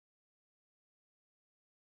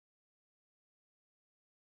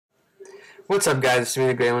What's up, guys? It's me,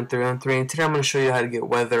 the Gray 1313, and today I'm going to show you how to get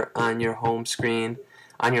weather on your home screen,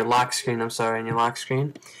 on your lock screen, on your lock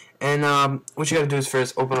screen. And what you got to do is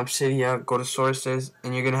first open up Cydia, go to sources,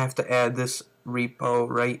 and you're going to have to add this repo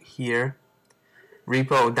right here,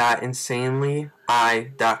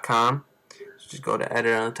 repo.insanely.com. So just go to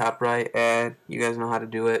edit on the top right, add. You guys know how to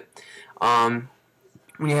do it. When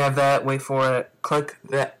you have that, wait for it, click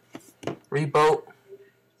that repo.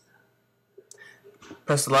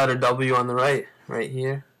 Press the letter W on the right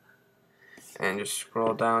here, and just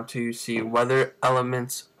scroll down to you see Weather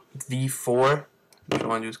Elements V4. What you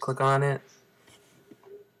want to do is click on it.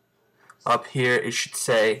 Up here it should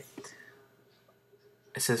say,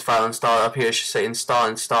 it says File Installer. Up here it should say Install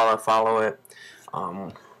Installer. Follow it.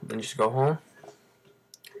 Then just go home.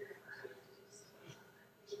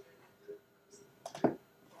 And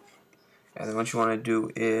then what you want to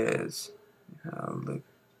do is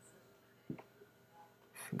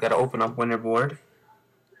you've got to open up Winterboard.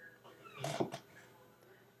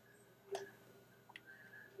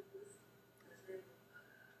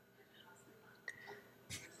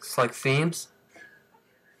 Select Themes,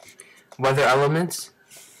 Weather Elements,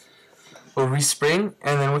 or Respring,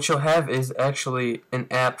 and then what you'll have is actually an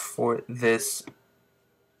app for this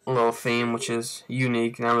little theme, which is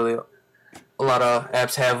unique. Not really a lot of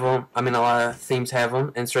apps have them. A lot of themes have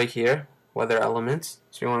them, and it's right here, Weather Elements.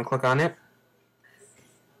 So you want to click on it.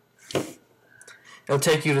 It'll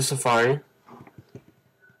take you to Safari.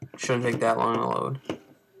 Shouldn't take that long to load.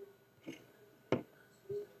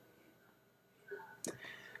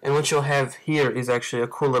 And what you'll have here is actually a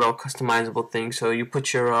cool little customizable thing. So you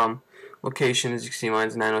put your location, as you can see,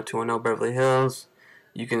 mine's 90210 Beverly Hills.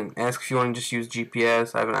 You can ask if you want to just use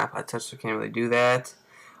GPS. I have an iPod Touch, so can't really do that.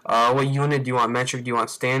 What unit do you want? Metric? Do you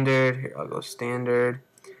want standard? Here, I'll go standard.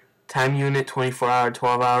 Time unit, 24-hour,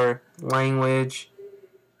 12-hour. Language.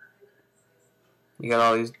 You got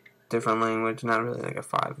all these different language, not really, like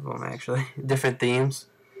 5 of them actually. Different themes.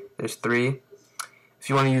 There's 3. If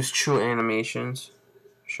you want to use true animations,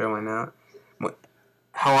 sure, why not?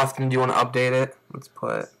 How often do you want to update it? Let's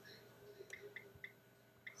put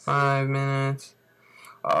 5 minutes.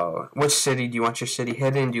 Which city do you want your city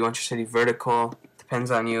hidden? Do you want your city vertical?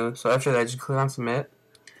 Depends on you. So after that, just click on submit.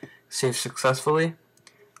 Save successfully.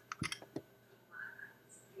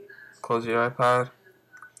 Close your iPod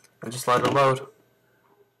and just let it load.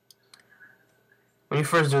 When you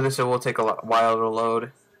first do this, it will take a while to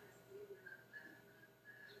load,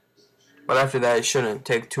 but after that it shouldn't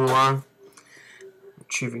take too long.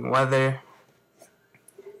 Retrieving weather.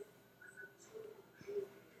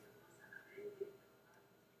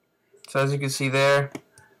 So as you can see there,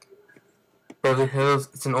 Beverly Hills,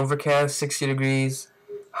 it's an overcast, 60 degrees,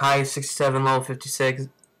 high 67, low 56,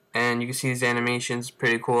 and you can see these animations,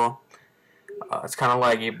 pretty cool. It's kind of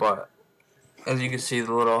laggy, but as you can see,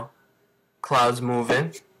 the little clouds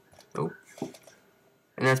moving. Oh,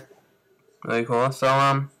 and that's really cool.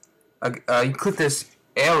 So you click this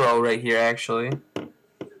arrow right here, actually,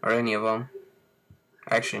 or any of them.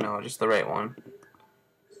 Actually, no, just the right one.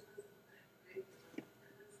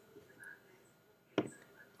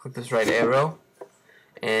 Click this right arrow,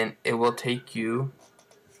 and it will take you.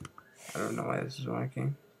 I don't know why this is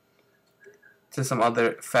working. To some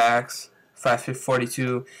other facts.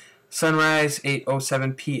 5:42. Sunrise,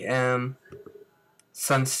 8:07 p.m.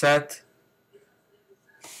 Sunset,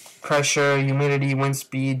 pressure, humidity, wind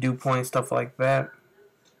speed, dew point, stuff like that.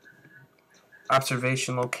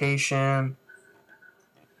 Observation location.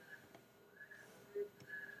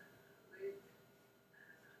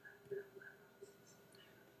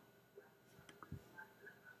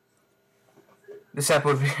 This app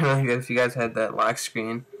would be really good if you guys had that lock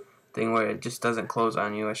screen thing where it just doesn't close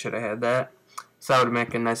on you. I should have had that. So that would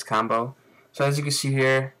make a nice combo. So as you can see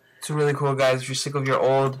here, it's really cool, guys. If you're sick of your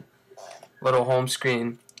old little home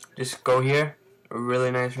screen, just go here.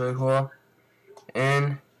 Really nice, really cool.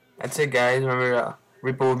 And that's it, guys. Remember,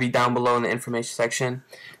 Repo will be down below in the information section.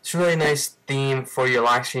 It's a really nice theme for your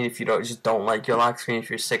lock screen if you don't like your lock screen, if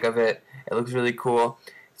you're sick of it. It looks really cool.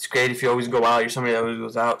 It's great if you always go out. You're somebody that always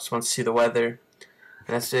goes out, just wants to see the weather.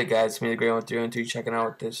 And that's it, guys. It's me, the Gray 1313, checking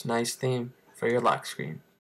out this nice theme for your lock screen.